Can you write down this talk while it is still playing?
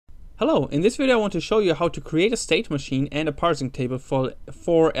Hello, in this video I want to show you how to create a state machine and a parsing table for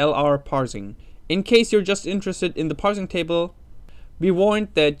LR parsing. In case you're just interested in the parsing table, be warned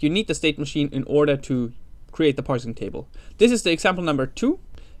that you need the state machine in order to create the parsing table. This is the example number 2.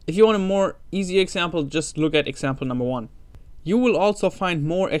 If you want a more easy example, just look at example number 1. You will also find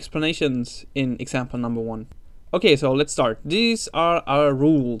more explanations in example number 1. Okay, so let's start. These are our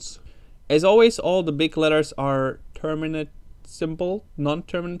rules. As always, all the big letters are terminate symbol,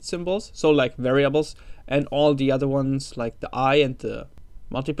 non-terminate symbols, so like variables, and all the other ones like the I and the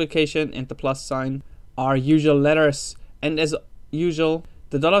multiplication and the plus sign are usual letters. And as usual,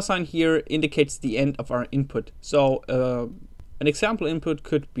 the dollar sign here indicates the end of our input. So an example input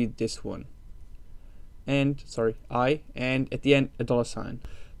could be this one, and I, and at the end a dollar sign.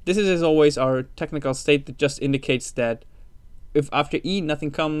 This is as always our technical state that just indicates that if after E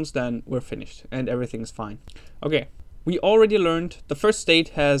nothing comes, then we're finished and everything's fine. Okay. We already learned the first state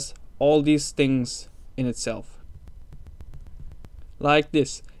has all these things in itself, like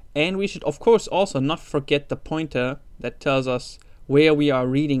this. And we should of course also not forget the pointer that tells us where we are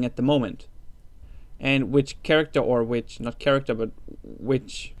reading at the moment, and which character, or which, not character, but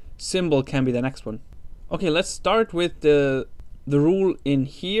which symbol can be the next one. Okay, let's start with the rule in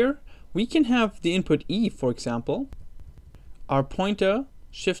here. We can have the input E, for example. Our pointer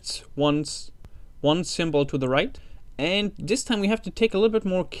shifts one symbol to the right. And this time we have to take a little bit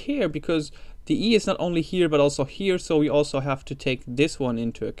more care because the E is not only here but also here, so we also have to take this one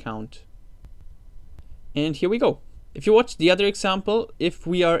into account. And here we go. If you watch the other example, if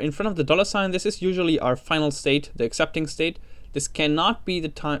we are in front of the dollar sign, this is usually our final state, the accepting state. This cannot be the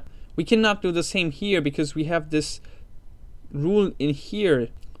time. We cannot do the same here because we have this rule in here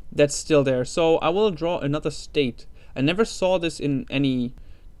that's still there. So I will draw another state. I never saw this in any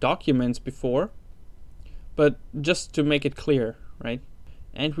documents before, but just to make it clear, right?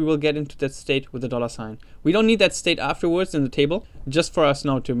 And we will get into that state with the dollar sign. We don't need that state afterwards in the table, just for us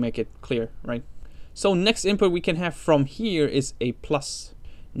now to make it clear, right? So next input we can have from here is a plus.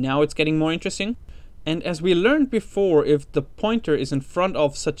 Now it's getting more interesting. And as we learned before, if the pointer is in front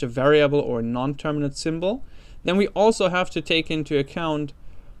of such a variable or non-terminate symbol, then we also have to take into account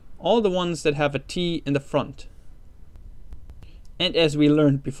all the ones that have a T in the front. And as we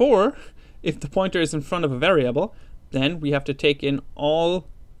learned before, if the pointer is in front of a variable, then we have to take in all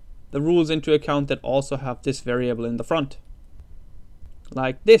the rules into account that also have this variable in the front,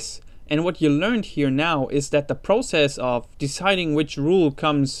 like this. And what you learned here now is that the process of deciding which rule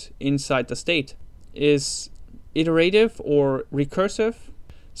comes inside the state is iterative or recursive.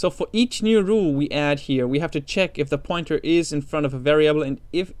 So for each new rule we add here, we have to check if the pointer is in front of a variable, and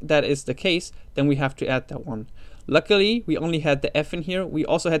if that is the case, then we have to add that one. Luckily, we only had the F in here. We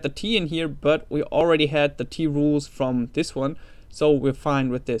also had the T in here, but we already had the T rules from this one, so we're fine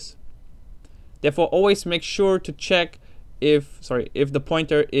with this. Therefore, always make sure to check if the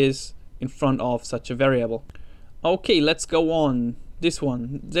pointer is in front of such a variable. Okay, let's go on. This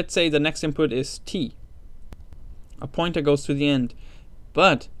one. Let's say the next input is T. A pointer goes to the end,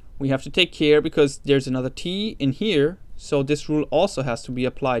 but we have to take care because there's another T in here, so this rule also has to be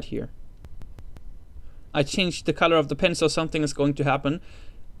applied here. I changed the color of the pen, so something is going to happen.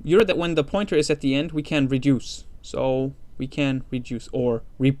 You know that when the pointer is at the end, we can reduce. So we can reduce or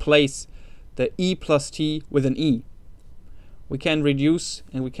replace the E plus T with an E. We can reduce,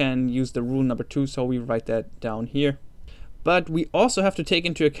 and we can use the rule number 2, so we write that down here. But we also have to take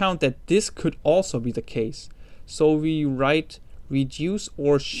into account that this could also be the case. So we write reduce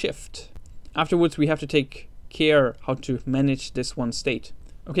or shift. Afterwards, we have to take care how to manage this one state.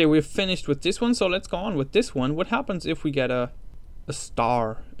 Okay, we're finished with this one, so let's go on with this one. What happens if we get a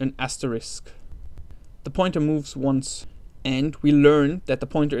star, an asterisk? The pointer moves once, and we learn that the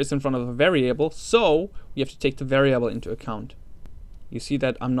pointer is in front of a variable, so we have to take the variable into account. You see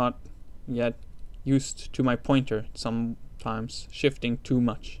that I'm not yet used to my pointer, sometimes shifting too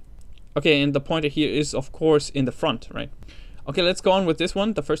much. Okay, and the pointer here is of course in the front, right? Okay, let's go on with this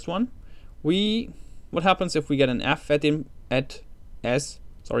one, the first one. What happens if we get an F as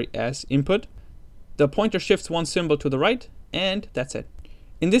input? The pointer shifts one symbol to the right, and that's it.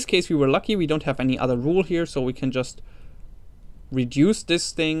 In this case we were lucky, we don't have any other rule here, so we can just reduce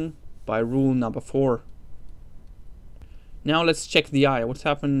this thing by rule number 4. Now let's check the I. What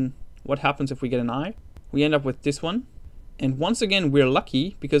happens if we get an I? We end up with this one, and once again we're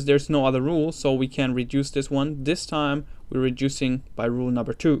lucky because there's no other rule, so we can reduce this one. This time we're reducing by rule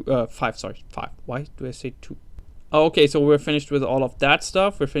number 5. Why do I say 2? Oh, okay, so we're finished with all of that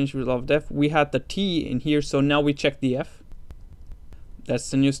stuff. We're finished with all of that. We had the T in here, so now we check the F. That's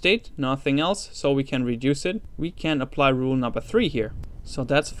the new state, nothing else, so we can reduce it. We can apply rule number 3 here. So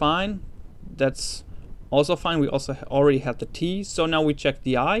that's fine. That's also fine. We also already have the t. So now we check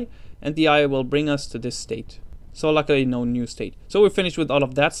the I, and the I will bring us to this state. So luckily no new state. So we're finished with all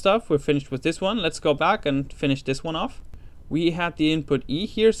of that stuff. We're finished with this one. Let's go back and finish this one off. We had the input E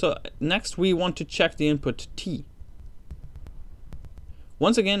here. So next we want to check the input T.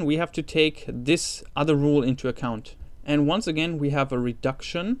 Once again, we have to take this other rule into account. And once again, we have a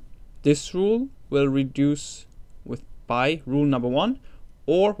reduction. This rule will reduce by rule number 1,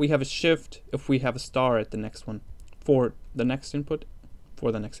 or we have a shift if we have a star at the next one for the next input.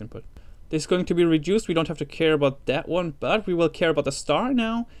 This is going to be reduced. We don't have to care about that one, but we will care about the star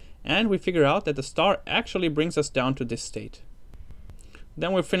now. And we figure out that the star actually brings us down to this state.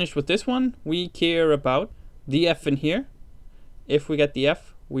 Then we're finished with this one. We care about the F in here. If we get the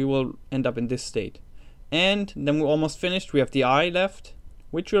F, we will end up in this state. And then we're almost finished. We have the I left,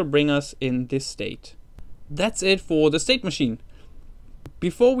 which will bring us in this state. That's it for the state machine.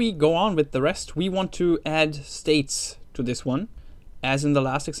 Before we go on with the rest, we want to add states to this one. As in the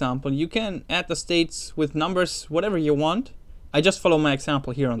last example, you can add the states with numbers, whatever you want. I just follow my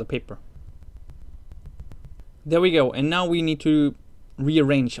example here on the paper. There we go. And now we need to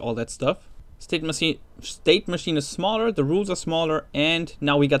rearrange all that stuff. State machine is smaller, the rules are smaller, and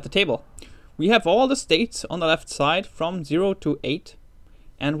now we got the table. We have all the states on the left side from 0 to 8.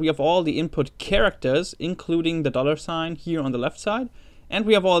 And we have all the input characters, including the $sign here on the left side. And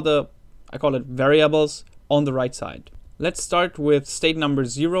we have all the, I call it variables, on the right side. Let's start with state number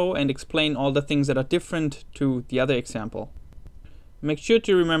 0 and explain all the things that are different to the other example. Make sure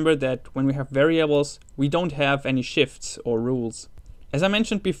to remember that when we have variables, we don't have any shifts or rules. As I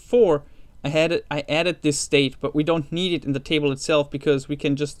mentioned before, I added this state, but we don't need it in the table itself because we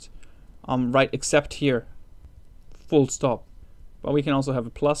can just write except here, full stop. But we can also have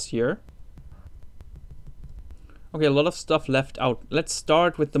a plus here. Okay, a lot of stuff left out. Let's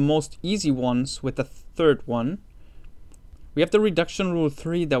start with the most easy ones with the third one. We have the reduction rule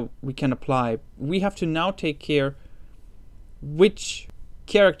 3 that we can apply. We have to now take care which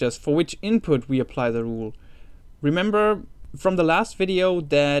characters, for which input we apply the rule. Remember from the last video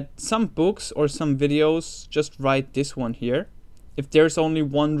that some books or some videos just write this one here if there's only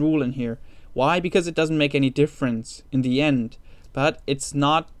one rule in here. Why? Because it doesn't make any difference in the end. But it's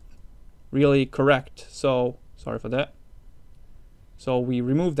not really correct. So sorry for that. So we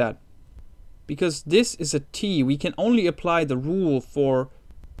remove that. Because this is a T, we can only apply the rule for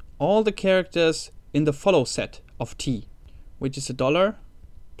all the characters in the follow set of T, which is $,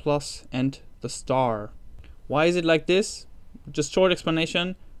 plus, and the star. Why is it like this? Just short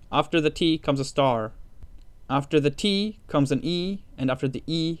explanation. After the T comes a star. After the T comes an E, and after the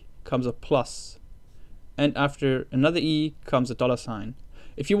E comes a plus. And after another E comes a $sign.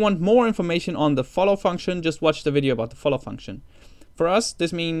 If you want more information on the follow function, just watch the video about the follow function. For us,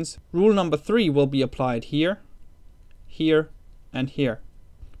 this means rule number 3 will be applied here, here, and here.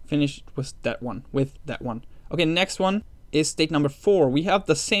 Finished with that one. Okay, next one is state number 4. We have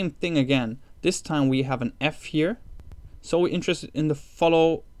the same thing again. This time we have an F here. So we're interested in the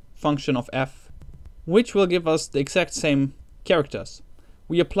follow function of F, which will give us the exact same characters.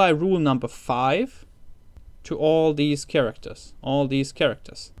 We apply rule number 5 to all these characters,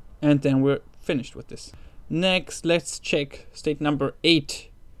 and then we're finished with this. Next, let's check state number 8.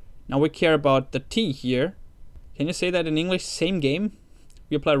 Now we care about the T here. Can you say that in English? Same game.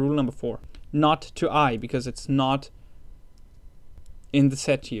 We apply rule number 4, not to I, because it's not in the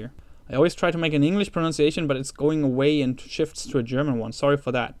set here. I always try to make an English pronunciation, but it's going away and shifts to a German one. Sorry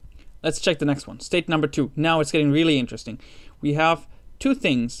for that. Let's check the next one. State number 2. Now it's getting really interesting. We have two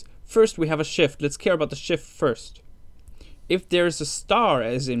things. First, we have a shift. Let's care about the shift first. If there's a star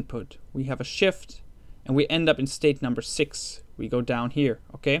as input, we have a shift, and we end up in state number 6. We go down here,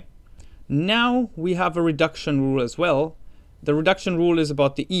 okay? Now we have a reduction rule as well. The reduction rule is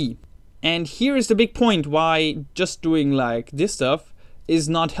about the E. And here is the big point why just doing like this stuff is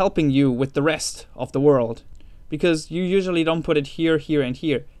not helping you with the rest of the world. Because you usually don't put it here, here, and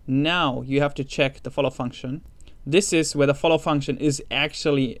here. Now you have to check the follow function. This is where the follow function is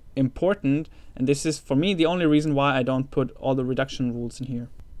actually important. And this is, for me, the only reason why I don't put all the reduction rules in here.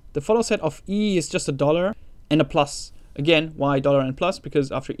 The follow set of E is just $1 and a plus. Again, why $1 and plus?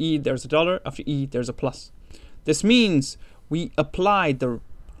 Because after E there's $1, after E there's a plus. This means we apply the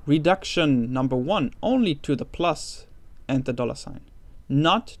reduction number 1 only to the plus and the $sign.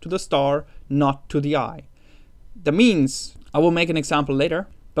 Not to the star, not to the I. That means, I will make an example later,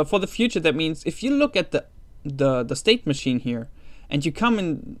 but for the future that means if you look at the state machine here and you come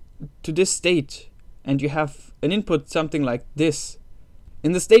in to this state and you have an input something like this,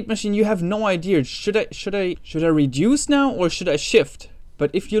 In the state machine, you have no idea. Should I reduce now or should I shift?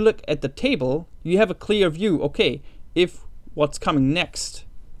 But if you look at the table, you have a clear view. Okay, if what's coming next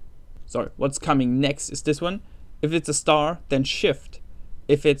is this one. If it's a star, then shift.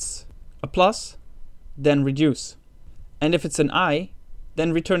 If it's a plus, then reduce. And if it's an I,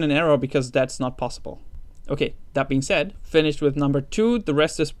 then return an error because that's not possible. Okay, that being said, finished with number 2. The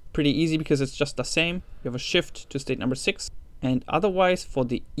rest is pretty easy because it's just the same. You have a shift to state number 6. And otherwise, for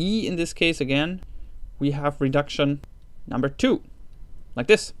the E in this case, again, we have reduction number 2, like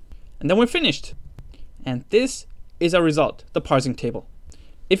this. And then we're finished. And this is our result, the parsing table.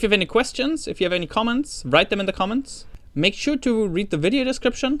 If you have any questions, if you have any comments, write them in the comments. Make sure to read the video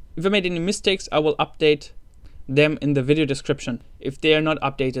description. If I made any mistakes, I will update them in the video description. If they are not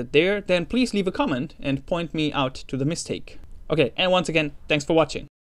updated there, then please leave a comment and point me out to the mistake. Okay, and once again, thanks for watching.